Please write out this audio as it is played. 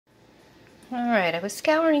Alright, I was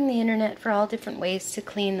scouring the internet for all different ways to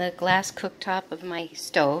clean the glass cooktop of my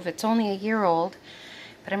stove. It's only a year old,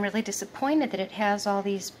 but I'm really disappointed that it has all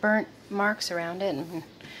these burnt marks around it. And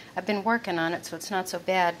I've been working on it, so it's not so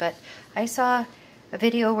bad, but I saw a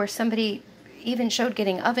video where somebody even showed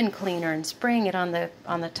getting oven cleaner and spraying it on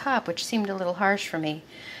the top, which seemed a little harsh for me.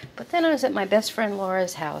 But then I was at my best friend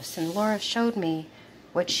Laura's house, and Laura showed me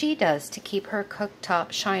what she does to keep her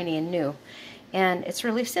cooktop shiny and new. And it's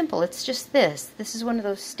really simple. It's just this. This is one of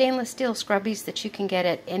those stainless steel scrubbies that you can get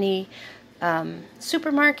at any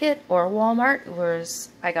supermarket or Walmart, whereas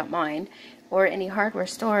I got mine, or any hardware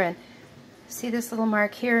store. And see this little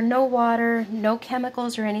mark here? No water, no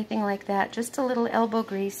chemicals or anything like that. Just a little elbow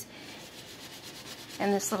grease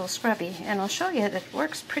and this little scrubby. And I'll show you that it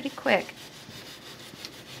works pretty quick.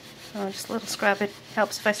 So just a little scrub. It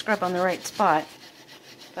helps if I scrub on the right spot.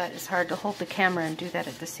 But it's hard to hold the camera and do that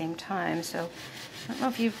at the same time. So I don't know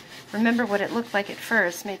if you remember what it looked like at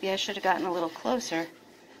first. Maybe I should have gotten a little closer.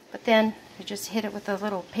 But then you just hit it with a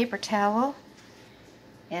little paper towel.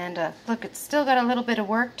 And look, it's still got a little bit of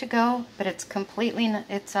work to go, but it's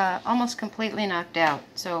almost completely knocked out.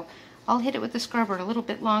 So I'll hit it with the scrubber a little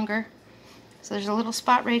bit longer. So there's a little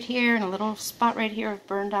spot right here and a little spot right here of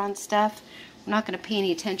burned on stuff. I'm not going to pay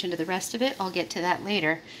any attention to the rest of it. I'll get to that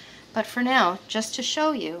later. But for now, just to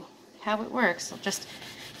show you how it works, I'll just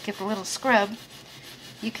give a little scrub.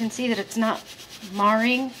 You can see that it's not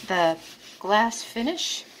marring the glass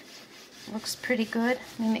finish. It looks pretty good.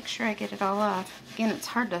 Let me make sure I get it all off. Again, it's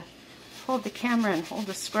hard to hold the camera and hold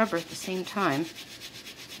the scrubber at the same time.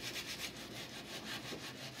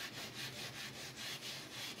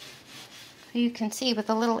 You can see with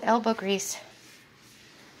a little elbow grease,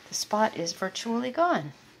 the spot is virtually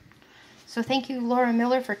gone. So thank you, Laura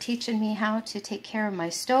Miller, for teaching me how to take care of my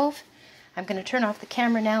stove. I'm going to turn off the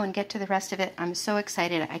camera now and get to the rest of it. I'm so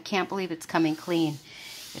excited. I can't believe it's coming clean.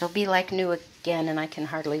 It'll be like new again, and I can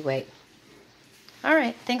hardly wait. All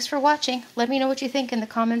right, thanks for watching. Let me know what you think in the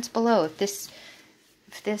comments below if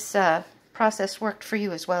this process worked for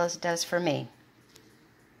you as well as it does for me.